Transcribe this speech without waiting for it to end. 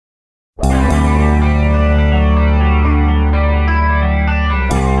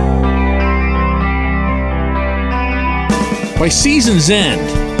By season's end,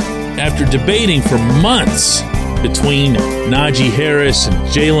 after debating for months between Najee Harris and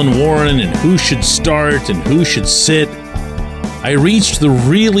Jaylen Warren and who should start and who should sit, I reached the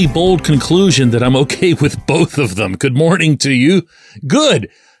really bold conclusion that I'm okay with both of them. Good morning to you. Good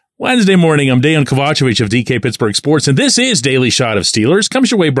Wednesday morning. I'm Dejan Kovacevic of DK Pittsburgh Sports, and this is Daily Shot of Steelers.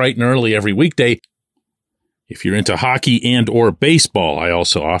 Comes your way bright and early every weekday. If you're into hockey and or baseball, I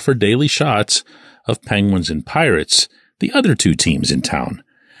also offer daily shots of Penguins and Pirates, the other two teams in town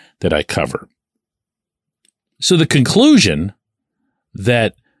that I cover. So the conclusion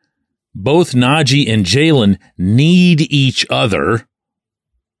that both Najee and Jaylen need each other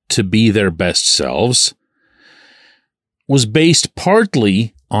to be their best selves was based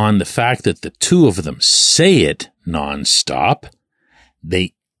partly on the fact that the two of them say it nonstop.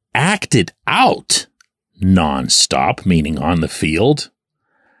 They act it out nonstop, meaning on the field.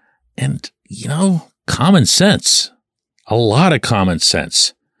 And, common sense. A lot of common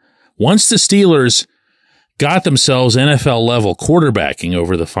sense. Once the Steelers got themselves NFL-level quarterbacking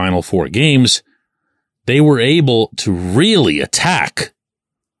over the final 4 games, they were able to really attack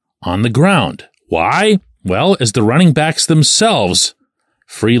on the ground. Why? Well, as the running backs themselves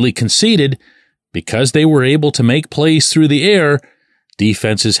freely conceded, because they were able to make plays through the air,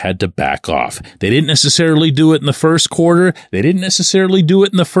 defenses had to back off. They didn't necessarily do it in the first quarter. They didn't necessarily do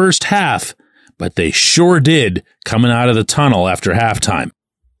it in the first half, but they sure did coming out of the tunnel after halftime.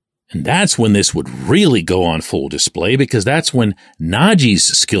 And that's when this would really go on full display, because that's when Najee's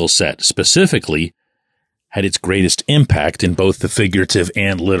skill set specifically had its greatest impact in both the figurative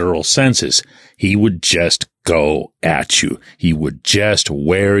and literal senses. He would just go at you. He would just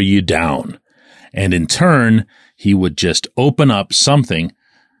wear you down. And in turn, he would just open up something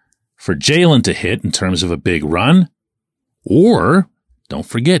for Jaylen to hit in terms of a big run. Or, don't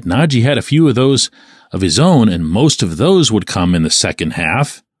forget, Najee had a few of those of his own, and most of those would come in the second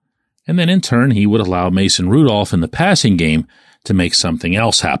half. And then in turn, he would allow Mason Rudolph in the passing game to make something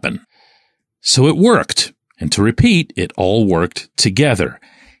else happen. So it worked. And to repeat, it all worked together.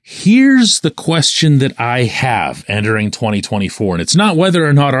 Here's the question that I have entering 2024. And it's not whether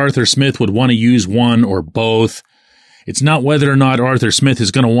or not Arthur Smith would want to use one or both. It's not whether or not Arthur Smith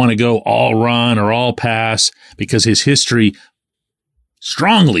is going to want to go all run or all pass, because his history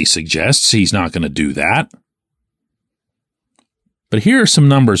strongly suggests he's not going to do that. But here are some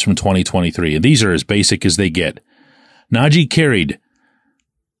numbers from 2023, and these are as basic as they get. Najee carried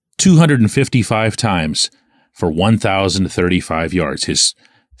 255 times for 1,035 yards, his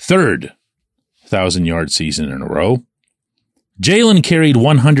third 1,000-yard season in a row. Jaylen carried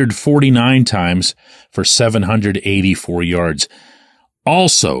 149 times for 784 yards.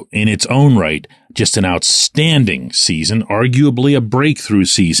 Also, in its own right, just an outstanding season, arguably a breakthrough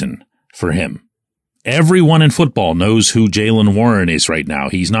season for him. Everyone in football knows who Jaylen Warren is right now.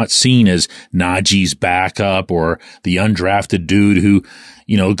 He's not seen as Najee's backup or the undrafted dude who,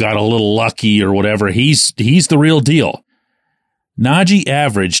 got a little lucky or whatever. He's the real deal. Najee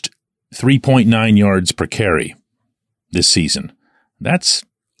averaged 3.9 yards per carry this season. That's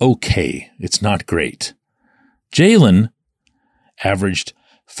okay. It's not great. Jaylen averaged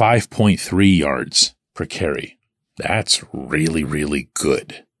 5.3 yards per carry. That's really, really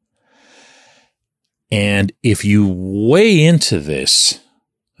good. And if you weigh into this,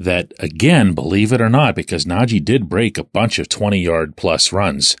 that again, believe it or not, because Najee did break a bunch of 20-yard plus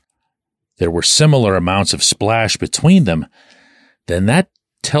runs, there were similar amounts of splash between them, then that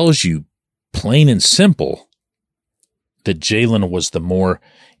tells you plain and simple that Jaylen was the more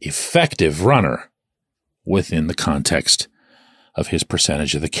effective runner within the context of his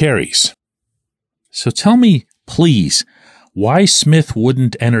percentage of the carries. So tell me, please, why Smith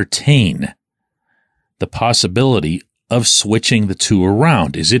wouldn't entertain the possibility of switching the two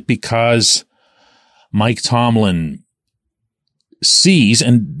around. Is it because Mike Tomlin sees,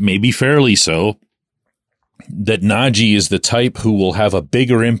 and maybe fairly so, that Najee is the type who will have a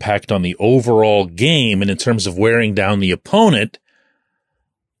bigger impact on the overall game and in terms of wearing down the opponent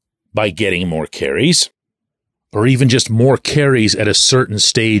by getting more carries, or even just more carries at a certain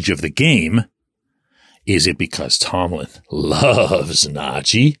stage of the game? Is it because Tomlin loves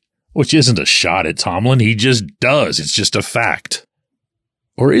Najee? Which isn't a shot at Tomlin, he just does. It's just a fact.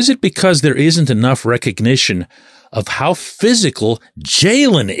 Or is it because there isn't enough recognition of how physical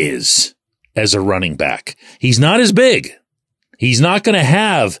Jaylen is as a running back? He's not as big. He's not going to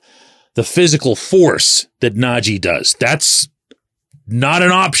have the physical force that Najee does. That's not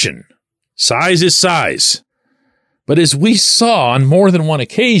an option. Size is size. But as we saw on more than one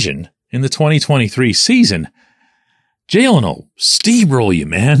occasion in the 2023 season, Jaylen will steamroll you,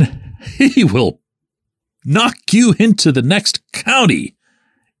 man. He will knock you into the next county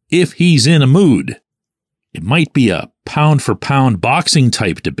if he's in a mood. It might be a pound-for-pound boxing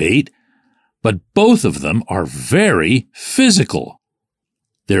type debate, but both of them are very physical.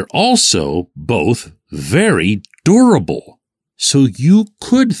 They're also both very durable. So you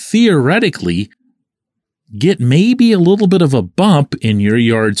could theoretically get maybe a little bit of a bump in your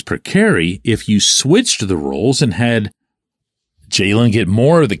yards per carry if you switched the roles and had Jalen get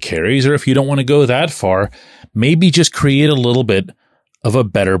more of the carries, or if you don't want to go that far, maybe just create a little bit of a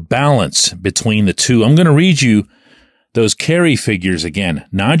better balance between the two. I'm going to read you those carry figures again.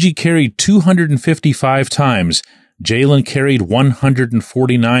 Najee carried 255 times. Jalen carried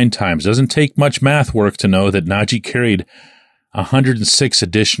 149 times. Doesn't take much math work to know that Najee carried 106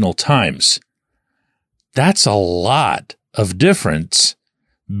 additional times. That's a lot of difference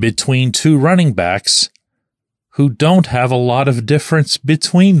between two running backs who don't have a lot of difference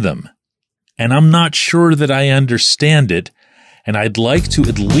between them. And I'm not sure that I understand it, and I'd like to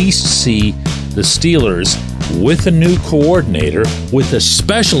at least see the Steelers with a new coordinator, with a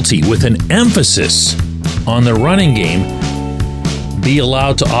specialty, with an emphasis on the running game, be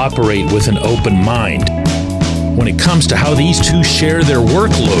allowed to operate with an open mind when it comes to how these two share their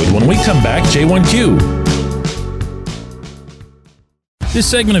workload. When we come back, J1Q. This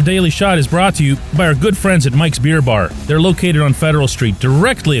segment of Daily Shot is brought to you by our good friends at Mike's Beer Bar. They're located on Federal Street,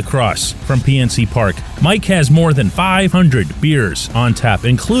 directly across from PNC Park. Mike has more than 500 beers on tap,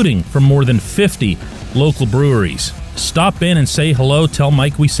 including from more than 50 local breweries. Stop in and say hello. Tell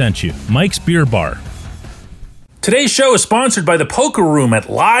Mike we sent you. Mike's Beer Bar. Today's show is sponsored by the Poker Room at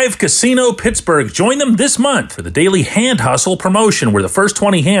Live Casino Pittsburgh. Join them this month for the daily Hand Hustle promotion, where the first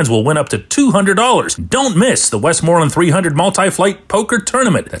 20 hands will win up to $200. Don't miss the Westmoreland 300 Multi-Flight Poker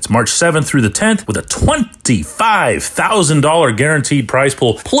Tournament. That's March 7th through the 10th with a $25,000 guaranteed prize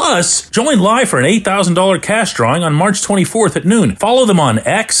pool. Plus, join live for an $8,000 cash drawing on March 24th at noon. Follow them on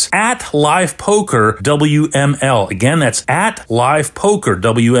X at LivePokerWML. Again, that's at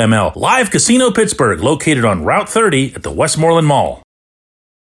LivePokerWML. Live Casino Pittsburgh, located on Route 30 at the Westmoreland Mall.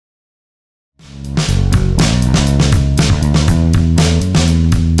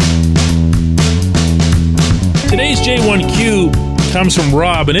 Today's J1Q comes from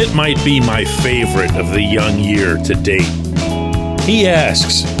Rob, and it might be my favorite of the young year to date. He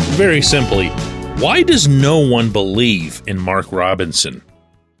asks, very simply, why does no one believe in Mark Robinson?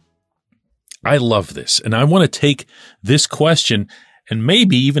 I love this, and I want to take this question, and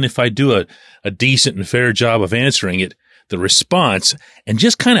maybe even if I do a decent and fair job of answering it, the response, and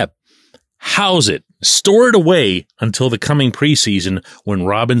just kind of house it, store it away until the coming preseason when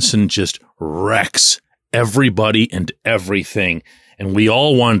Robinson just wrecks everybody and everything, and we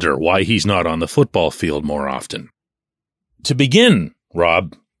all wonder why he's not on the football field more often. To begin,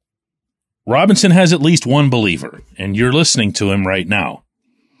 Rob, Robinson has at least one believer, and you're listening to him right now.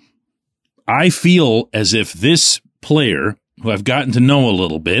 I feel as if this player, who I've gotten to know a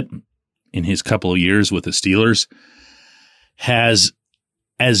little bit in his couple of years with the Steelers, has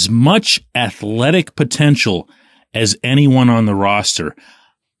as much athletic potential as anyone on the roster.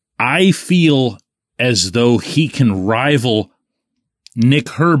 I feel as though he can rival Nick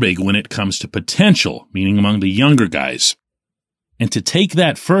Herbig when it comes to potential, meaning among the younger guys. And to take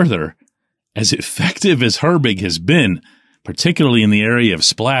that further, as effective as Herbig has been, particularly in the area of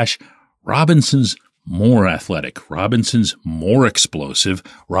splash, Robinson's more athletic. Robinson's more explosive.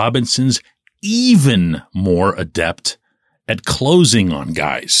 Robinson's even more adept at closing on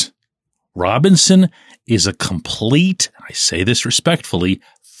guys. Robinson is a complete, I say this respectfully,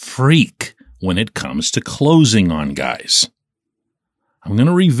 freak when it comes to closing on guys. I'm going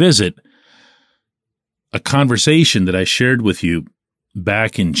to revisit a conversation that I shared with you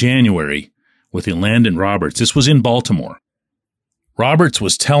back in January with Elandon Roberts. This was in Baltimore. Roberts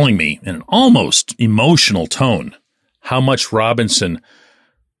was telling me in an almost emotional tone how much Robinson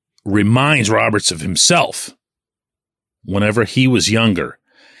reminds Roberts of himself whenever he was younger.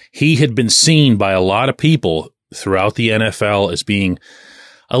 He had been seen by a lot of people throughout the NFL as being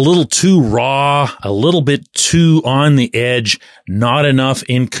a little too raw, a little bit too on the edge, not enough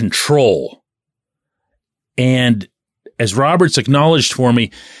in control. And as Roberts acknowledged for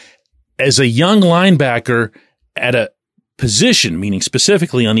me, as a young linebacker at a position, meaning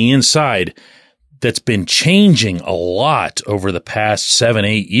specifically on the inside, that's been changing a lot over the past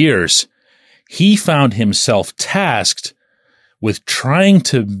 7-8 years, he found himself tasked with trying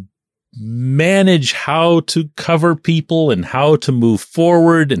to manage how to cover people and how to move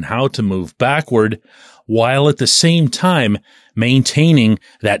forward and how to move backward, while at the same time maintaining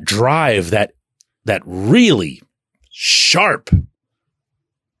that drive, that really sharp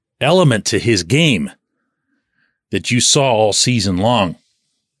element to his game that you saw all season long.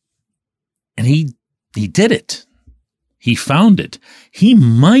 And he did it. He found it. He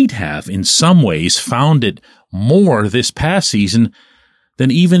might have, in some ways, found it more this past season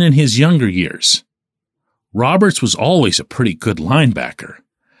than even in his younger years. Roberts was always a pretty good linebacker,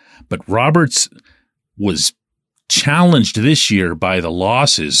 but Roberts was challenged this year by the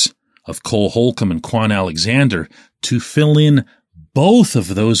losses of Cole Holcomb and Quan Alexander to fill in both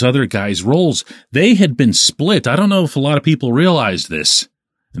of those other guys' roles. They had been split. I don't know if a lot of people realized this.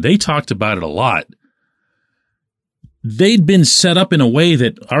 They talked about it a lot. They'd been set up in a way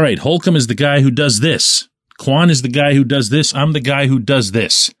that, all right, Holcomb is the guy who does this. Quan is the guy who does this. I'm the guy who does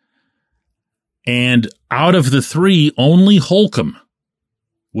this. And out of the three, only Holcomb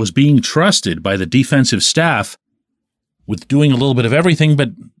was being trusted by the defensive staff with doing a little bit of everything, but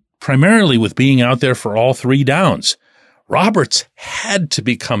primarily with being out there for all three downs. Roberts had to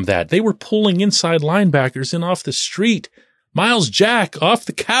become that. They were pulling inside linebackers in off the street. Miles Jack off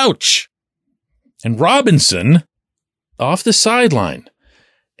the couch. And Robinson off the sideline.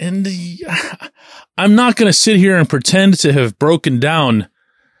 And I'm not going to sit here and pretend to have broken down,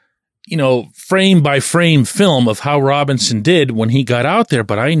 frame by frame film of how Robinson did when he got out there,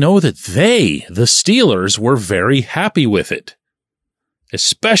 but I know that the Steelers, were very happy with it,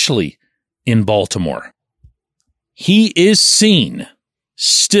 especially in Baltimore. He is seen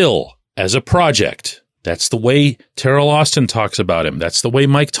still as a project. That's the way Terrell Austin talks about him. That's the way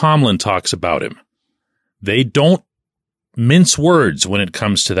Mike Tomlin talks about him. They don't mince words when it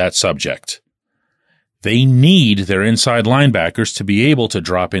comes to that subject. They need their inside linebackers to be able to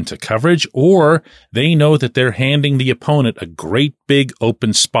drop into coverage, or they know that they're handing the opponent a great big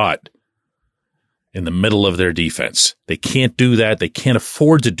open spot in the middle of their defense. They can't do that. They can't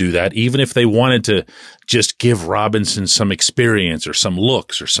afford to do that, even if they wanted to just give Robinson some experience or some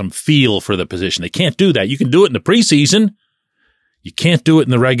looks or some feel for the position. They can't do that. You can do it in the preseason. You can't do it in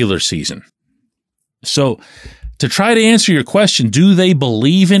the regular season. So to try to answer your question, do they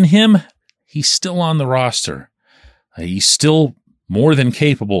believe in him? He's still on the roster. He's still more than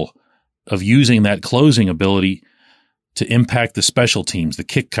capable of using that closing ability to impact the special teams, the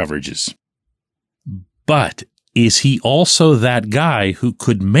kick coverages. But is he also that guy who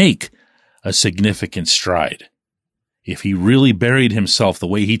could make a significant stride? If he really buried himself the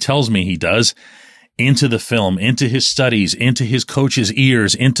way he tells me he does, into the film, into his studies, into his coach's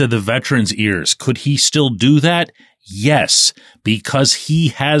ears, into the veterans' ears, could he still do that? Yes, because he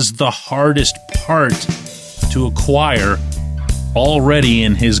has the hardest part to acquire already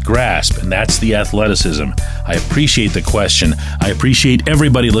in his grasp, and that's the athleticism. I appreciate the question. I appreciate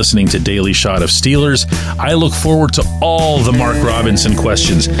everybody listening to Daily Shot of Steelers. I look forward to all the Mark Robinson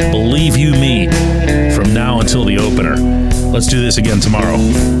questions, believe you me, from now until the opener. Let's do this again tomorrow.